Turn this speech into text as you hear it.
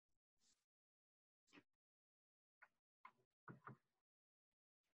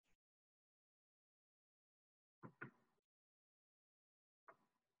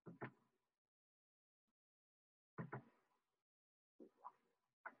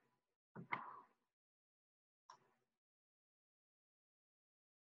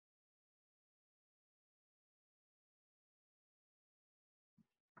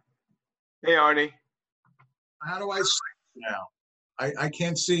Hey, Arnie. How do I see you now? I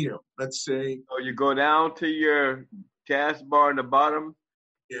can't see you. Let's see. So you go down to your taskbar in the bottom.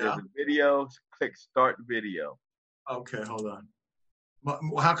 Yeah. There's a video. Click Start Video. Okay, hold on.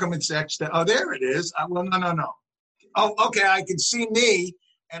 How come it's X'd? Oh, there it is. Well, no. Oh, okay. I can see me,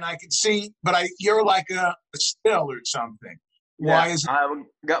 and I can see, but you're like a still or something. Yeah, Why is it? I haven't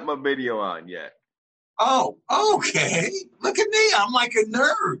got my video on yet. Oh, okay. Look at me. I'm like a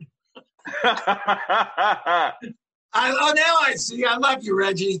nerd. Now I see. I love you,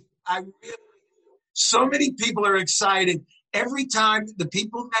 Reggie. So many people are excited every time. The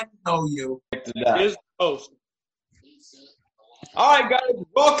people that know you. His host. All right, guys,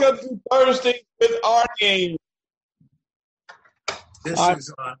 welcome to Thursday with our game.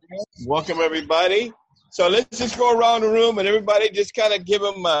 Welcome, everybody. So let's just go around the room and everybody just kind of give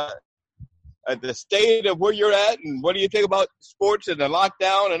them the state of where you're at and what do you think about sports and the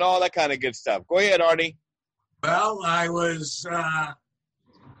lockdown and all that kind of good stuff. Go ahead, Arnie. Well,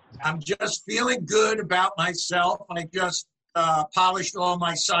 I'm just feeling good about myself. I just polished all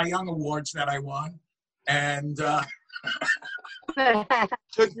my Cy Young awards that I won. And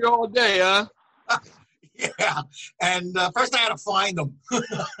took you all day, huh? Yeah. And first I had to find them.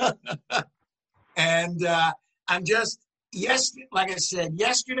 And I'm just, like I said,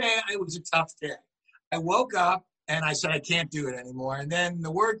 yesterday it was a tough day. I woke up and I said, I can't do it anymore. And then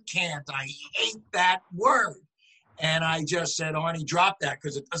the word can't, I hate that word. And I just said, Arnie, drop that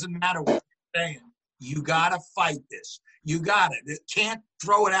because it doesn't matter what you're saying. You got to fight this. You got it. It can't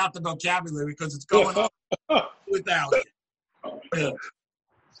throw it out the vocabulary because it's going on without it.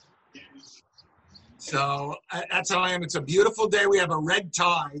 So that's how I am. It's a beautiful day. We have a red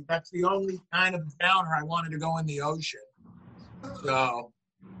tide. That's the only kind of downer. I wanted to go in the ocean. So,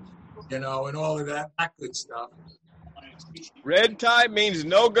 and all of that good stuff. Red tide means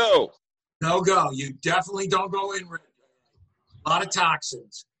no go. No go. You definitely don't go in. A lot of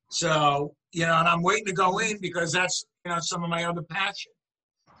toxins. So, and I'm waiting to go in because that's, some of my other passion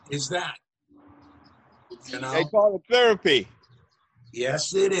is that. They call it therapy.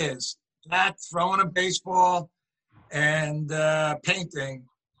 Yes, it is. That, throwing a baseball, and painting.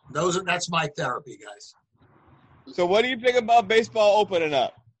 That's my therapy, guys. So what do you think about baseball opening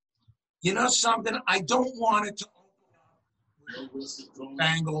up? You know something? I don't want it to open up with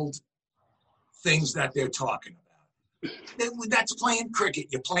fangled things that they're talking about. That's playing cricket.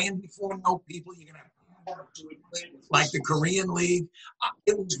 You're playing before no people. You're going to have like the Korean League.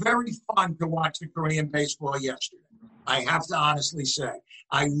 It was very fun to watch the Korean baseball yesterday. I have to honestly say.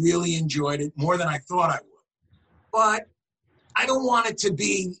 I really enjoyed it more than I thought I would. But I don't want it to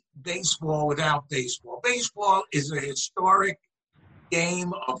be baseball without baseball. Baseball is a historic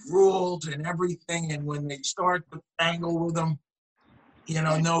game of rules and everything, and when they start to tangle with them,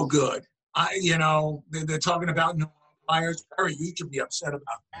 no good. They're talking about no umpires. Perry, you should be upset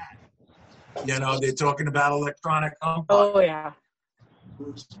about that. They're talking about electronic umpires. Oh, yeah.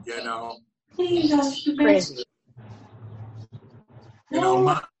 Crazy.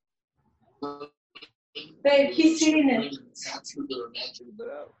 Babe, he's eating it.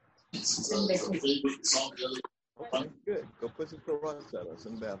 Good. Go put some Clorox on us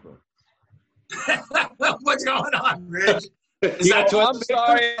in the bathroom. What's going on, Rich? I'm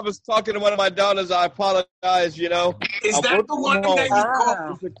sorry. I was talking to one of my daughters. I apologize. Is that the one that you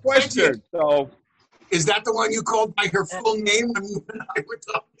called? It's a question. So, is that the one you called by her full name when you and I were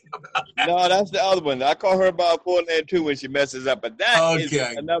talking about that? No, that's the other one. I call her by her full name too when she messes up. But that is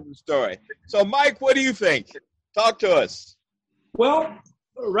another story. So, Mike, what do you think? Talk to us. Well,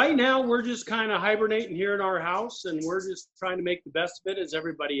 right now we're just kind of hibernating here in our house, and we're just trying to make the best of it as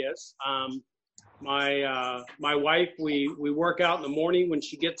everybody is. My wife, we work out in the morning when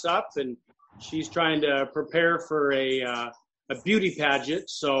she gets up, and she's trying to prepare for a beauty pageant.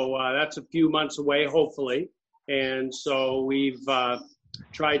 So that's a few months away, hopefully. And so we've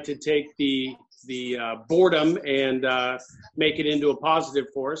tried to take the boredom and make it into a positive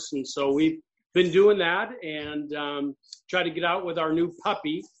for us. And so we've been doing that and try to get out with our new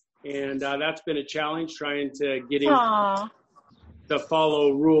puppy. And that's been a challenge, trying to get him to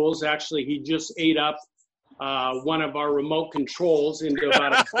follow rules. Actually, he just ate up one of our remote controls into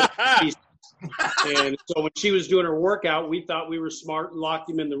about a piece. And so when she was doing her workout, we thought we were smart and locked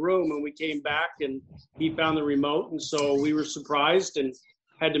him in the room, and we came back and he found the remote. And so we were surprised and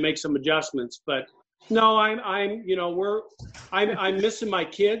had to make some adjustments. But no, I'm missing my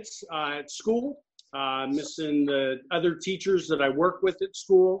kids at school, missing the other teachers that I work with at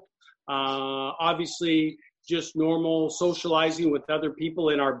school. Obviously, just normal socializing with other people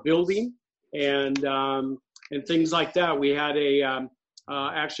in our building and things like that. We had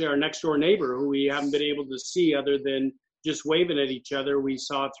actually our next door neighbor, who we haven't been able to see other than just waving at each other. We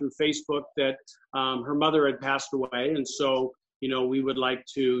saw through Facebook that her mother had passed away. And so, we would like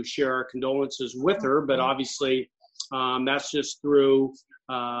to share our condolences with her, but obviously that's just through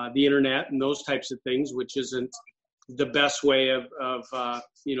the internet and those types of things, which isn't the best way of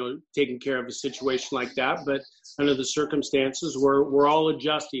taking care of a situation like that. But under the circumstances, we're all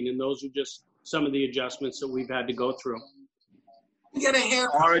adjusting, and those are just some of the adjustments that we've had to go through. You get a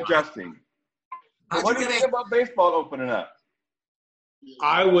haircut. Are adjusting. What do you think about baseball opening up?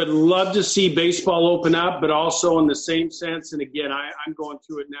 I would love to see baseball open up, but also in the same sense. And again, I'm going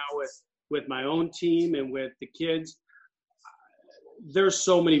through it now with my own team and with the kids. There's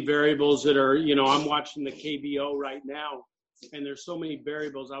so many variables that are, I'm watching the KBO right now, and there's so many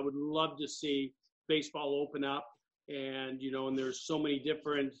variables. I would love to see baseball open up, and, and there's so many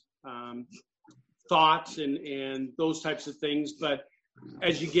different thoughts and those types of things. But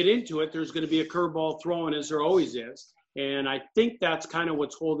as you get into it, there's going to be a curveball thrown, as there always is. And I think that's kind of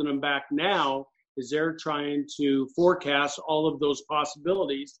what's holding them back now, is they're trying to forecast all of those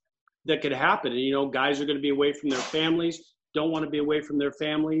possibilities that could happen. And, guys are going to be away from their families, don't want to be away from their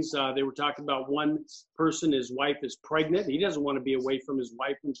families. They were talking about one person, his wife is pregnant. He doesn't want to be away from his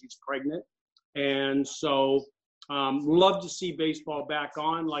wife when she's pregnant. And so love to see baseball back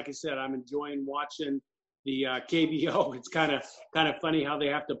on. Like I said, I'm enjoying watching the KBO. It's kind of funny how they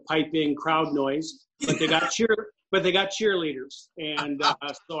have to pipe in crowd noise, but they got cheerleaders, and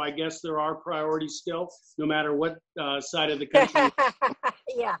so I guess there are priorities still, no matter what side of the country.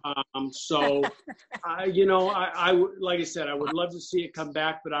 Yeah. So, I like I said, I would love to see it come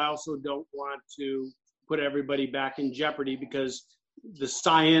back, but I also don't want to put everybody back in jeopardy, because the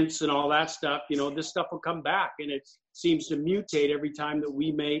science and all that stuff, this stuff will come back, and it seems to mutate every time that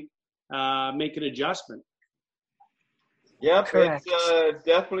we make an adjustment. Yep, Correct. It's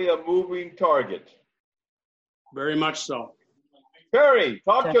definitely a moving target. Very much so. Perry,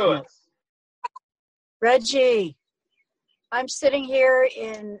 talk to us. Reggie, I'm sitting here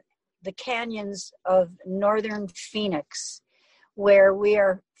in the canyons of northern Phoenix, where we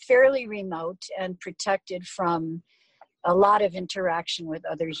are fairly remote and protected from a lot of interaction with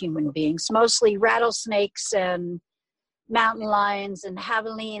other human beings, mostly rattlesnakes and mountain lions and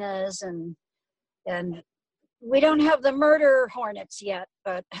javelinas, and we don't have the murder hornets yet,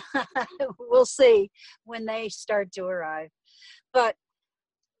 but we'll see when they start to arrive. But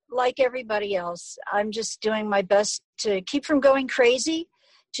like everybody else, I'm just doing my best to keep from going crazy,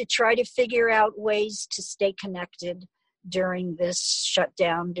 to try to figure out ways to stay connected during this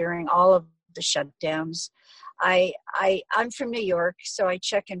shutdown, during all of the shutdowns. I'm from New York, so I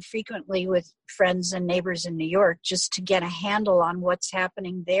check in frequently with friends and neighbors in New York just to get a handle on what's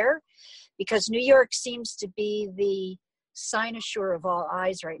happening there, because New York seems to be the cynosure of all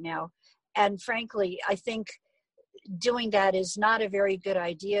eyes right now. And frankly, I think doing that is not a very good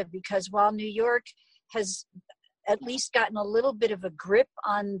idea, because while New York has at least gotten a little bit of a grip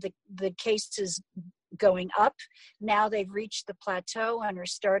on the cases going up, now they've reached the plateau and are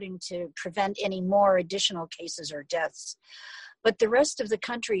starting to prevent any more additional cases or deaths. But the rest of the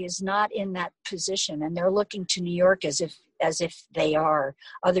country is not in that position, and they're looking to New York as if they are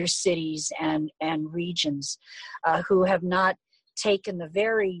other cities and regions who have not taken the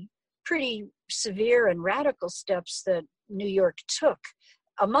very pretty severe and radical steps that New York took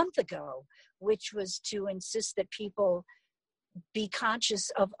a month ago, which was to insist that people be conscious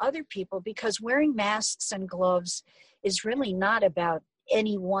of other people, because wearing masks and gloves is really not about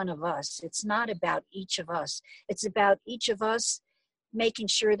any one of us. It's not about each of us. It's about each of us making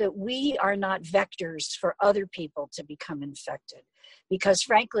sure that we are not vectors for other people to become infected. Because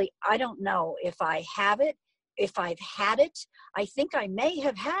frankly, I don't know if I have it, if I've had it. I think I may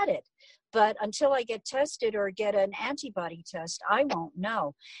have had it, but until I get tested or get an antibody test, I won't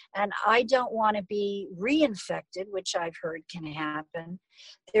know. And I don't want to be reinfected, which I've heard can happen.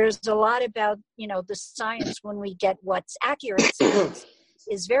 There's a lot about, the science when we get what's accurate science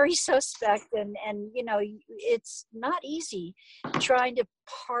is very suspect, and it's not easy trying to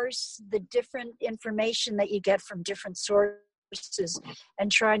parse the different information that you get from different sources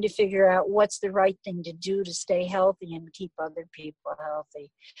and trying to figure out what's the right thing to do to stay healthy and keep other people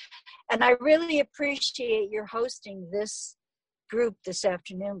healthy. And I really appreciate your hosting this group this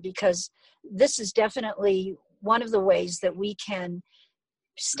afternoon, because this is definitely one of the ways that we can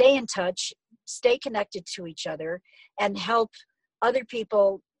stay in touch, stay connected to each other, and help other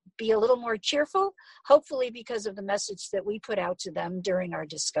people be a little more cheerful, hopefully because of the message that we put out to them during our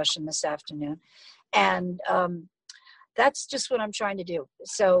discussion this afternoon. And that's just what I'm trying to do.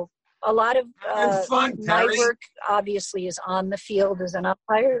 So a lot of Having fun, my Terry. work obviously is on the field as an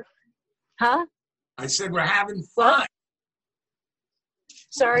umpire. Huh? I said we're having fun. What?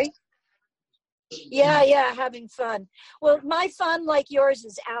 Sorry? Yeah, having fun. Well, my fun, like yours,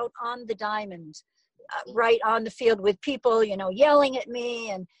 is out on the diamond, right on the field with people, yelling at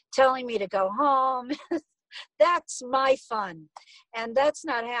me and telling me to go home. That's my fun. And that's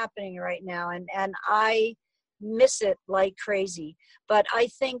not happening right now. And I miss it like crazy. But I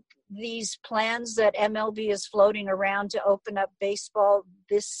think these plans that MLB is floating around to open up baseball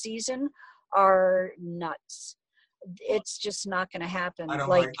this season are nuts. It's just not going to happen.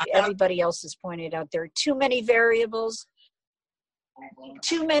 Like everybody else has pointed out, there are too many variables,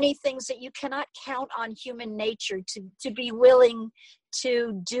 too many things that you cannot count on human nature to be willing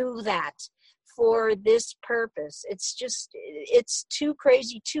to do that for this purpose. It's too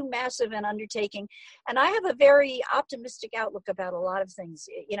crazy, too massive an undertaking. And I have a very optimistic outlook about a lot of things.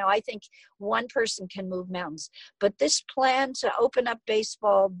 I think one person can move mountains, but this plan to open up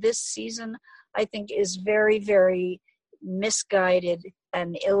baseball this season, I think, is very, very misguided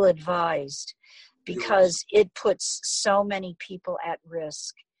and ill-advised because it puts so many people at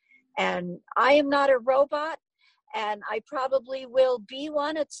risk. And I am not a robot, and I probably will be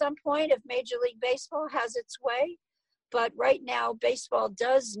one at some point if Major League Baseball has its way. But right now, baseball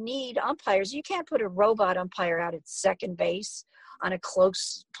does need umpires. You can't put a robot umpire out at second base on a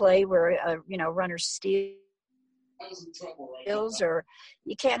close play where a runner steals, or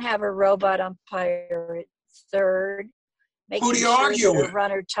you can't have a robot umpire at third, making sure that the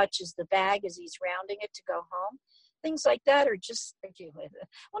runner touches the bag as he's rounding it to go home. Things like that are just,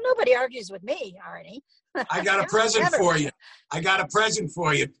 well, nobody argues with me, Arnie. I got a present for you.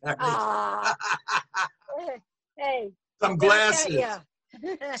 Hey. Some glasses.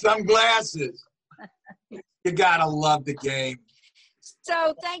 Some glasses. You gotta love the game.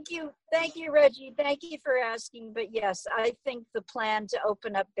 So thank you, Reggie. Thank you for asking. But yes, I think the plan to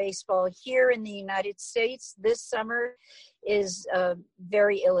open up baseball here in the United States this summer is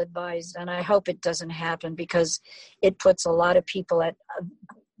very ill-advised, and I hope it doesn't happen because it puts a lot of people at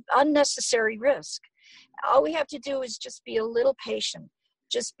unnecessary risk. All we have to do is just be a little patient.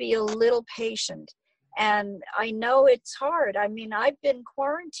 And I know it's hard. I mean, I've been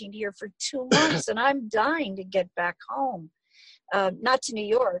quarantined here for 2 months, and I'm dying to get back home. Not to New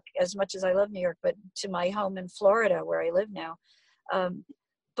York, as much as I love New York, but to my home in Florida, where I live now.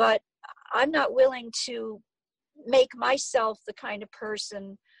 But I'm not willing to make myself the kind of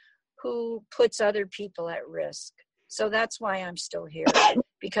person who puts other people at risk. So that's why I'm still here.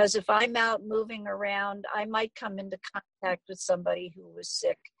 Because if I'm out moving around, I might come into contact with somebody who was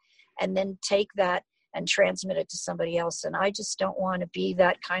sick and then take that and transmit it to somebody else. And I just don't want to be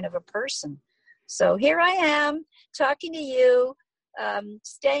that kind of a person. So here I am talking to you,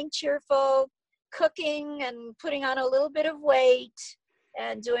 staying cheerful, cooking and putting on a little bit of weight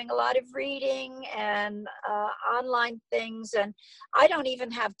and doing a lot of reading and online things. And I don't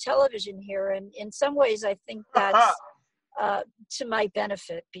even have television here. And in some ways, I think that's to my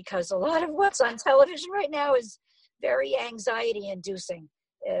benefit, because a lot of what's on television right now is very anxiety inducing,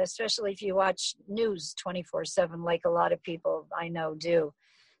 especially if you watch news 24/7, like a lot of people I know do.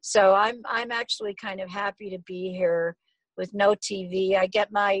 So I'm actually kind of happy to be here with no TV. I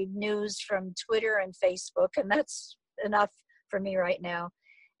get my news from Twitter and Facebook, and that's enough for me right now.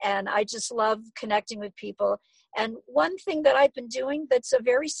 And I just love connecting with people. And one thing that I've been doing that's a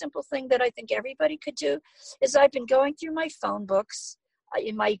very simple thing that I think everybody could do is I've been going through my phone books,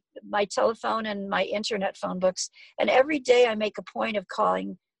 in my telephone and my internet phone books, and every day I make a point of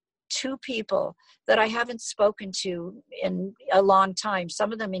calling 2 people that I haven't spoken to in a long time,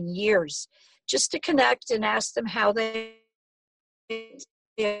 some of them in years, just to connect and ask them how they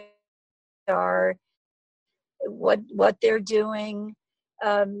are, what they're doing,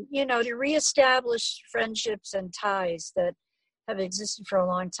 to reestablish friendships and ties that have existed for a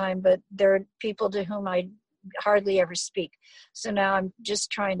long time, but they're people to whom I hardly ever speak. So now I'm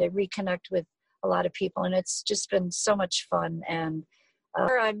just trying to reconnect with a lot of people, and it's just been so much fun. And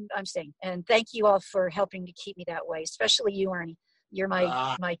I'm staying. And thank you all for helping to keep me that way, especially you, Ernie. You're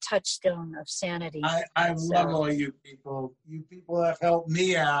my touchstone of sanity. I love all you people. You people have helped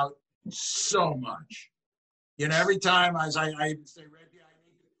me out so much. Every time I even say, Reggie, I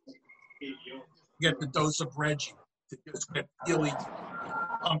need to get the dose of Reggie to just get really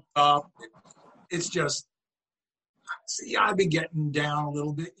pumped up. It's just, see, I've been getting down a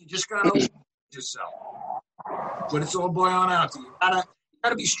little bit. You just got to love yourself. But it's all boiling out to you. You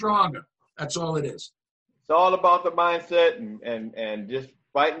gotta be stronger. That's all it is. It's all about the mindset and just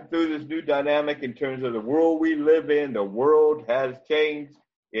fighting through this new dynamic in terms of the world we live in. The world has changed.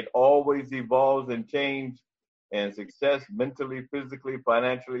 it always evolves and changes. And success mentally, physically,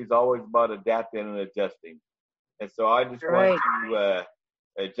 financially is always about adapting and adjusting. And so I just want to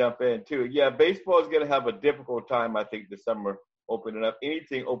jump in too. Yeah, baseball is going to have a difficult time, I think, this summer opening up.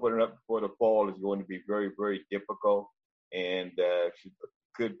 Anything opening up before the fall is going to be very, very difficult and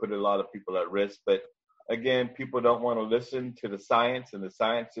could put a lot of people at risk. But again, people don't want to listen to the science, and the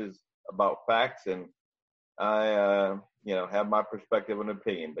science is about facts. And I, have my perspective and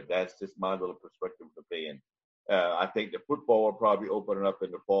opinion, but that's just my little perspective and opinion. I think the football will probably open up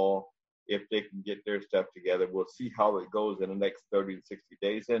in the fall if they can get their stuff together. We'll see how it goes in the next 30 to 60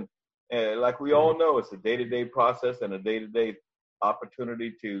 days. And like we all know, it's a day-to-day process and a day-to-day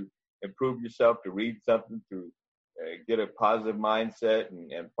opportunity to improve yourself, to read something, to get a positive mindset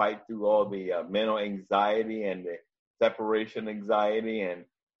and fight through all the mental anxiety and the separation anxiety, and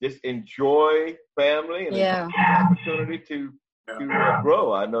just enjoy family and enjoy the opportunity to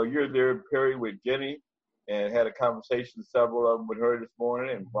grow. I know you're there, Perry, with Jenny, and had a conversation, several of them with her this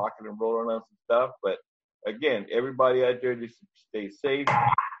morning, and rocking and rolling on some stuff. But again, everybody out there, just stay safe.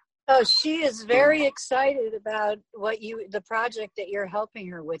 Oh, she is very excited about the project that you're helping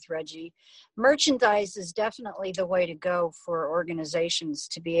her with, Reggie. Merchandise is definitely the way to go for organizations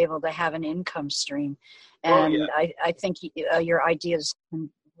to be able to have an income stream. And I think your idea is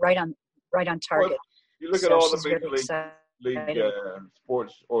right on target. Well, you look at all the major league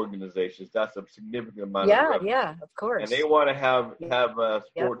sports organizations. That's a significant amount of revenue. Yeah, of course. And they want to have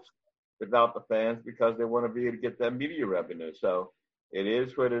sports without the fans because they want to be able to get that media revenue. So it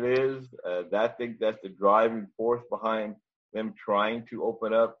is what it is. I think that's the driving force behind them trying to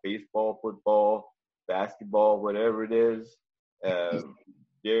open up baseball, football, basketball, whatever it is.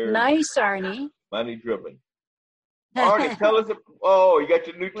 They're nice, Arnie. Money driven. Arnie, tell us. You got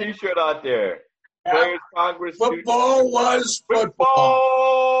your new T-shirt out there. Yeah. Players Congress. Football was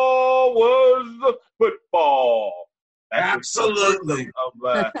football. Football was football. That's absolutely. Of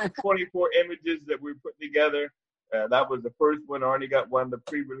 24 images that we're putting together. That was the first one. Arnie got one of the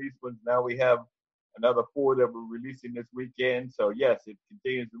pre-release ones. Now we have another 4 that we're releasing this weekend. So, yes, it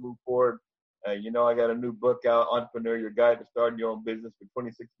continues to move forward. I got a new book out, Entrepreneur, Your Guide to Starting Your Own Business, with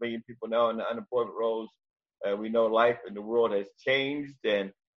 26 million people now in the unemployment rolls. We know life in the world has changed,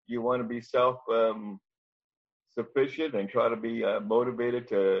 and you want to be self-sufficient and try to be motivated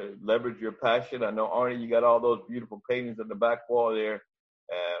to leverage your passion. I know, Arnie, you got all those beautiful paintings on the back wall there.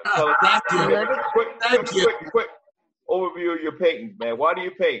 Quick overview of your paintings, man. Why do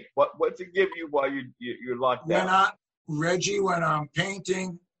you paint? What's it give you while you're locked down? When I'm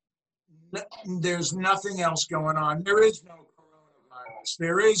painting, there's nothing else going on. There is no coronavirus.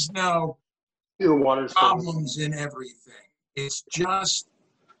 There is no problems in everything. It's just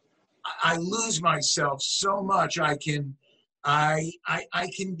I lose myself so much. I can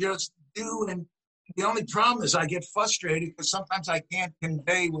just do, and the only problem is I get frustrated because sometimes I can't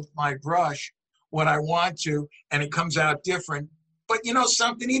convey with my brush what I want to, and it comes out different. But you know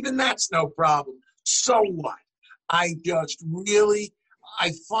something, even that's no problem. So what? I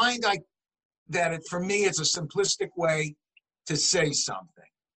find that for me, it's a simplistic way to say something.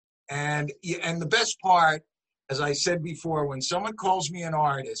 And the best part, as I said before, when someone calls me an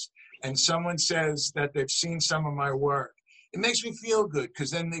artist and someone says that they've seen some of my work, it makes me feel good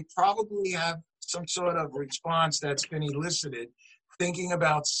because then they probably have some sort of response that's been elicited, thinking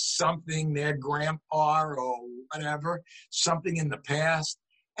about something, their grandpa or whatever, something in the past,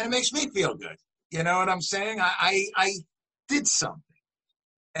 and it makes me feel good. You know what I'm saying? I did something,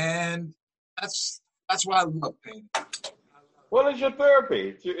 and that's why I love painting. Well, it's your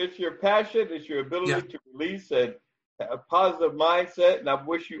therapy. It's your passion. It's your ability to release a positive mindset. And I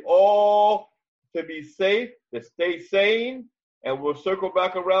wish you all to be safe, to stay sane, and we'll circle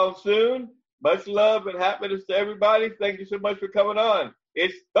back around soon. Much love and happiness to everybody. Thank you so much for coming on.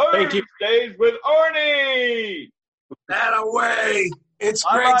 It's Thursdays with Arnie. That away. It's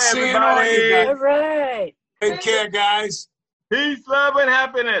great seeing all you guys. All right. Take care, guys. Peace, love, and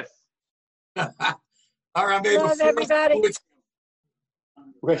happiness. All right, baby. Love everybody.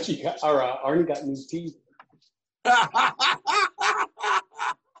 Reggie, Arnie got new teeth. That's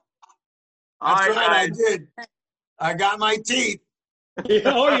right, I did. I got my teeth.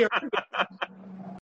 Oh, you're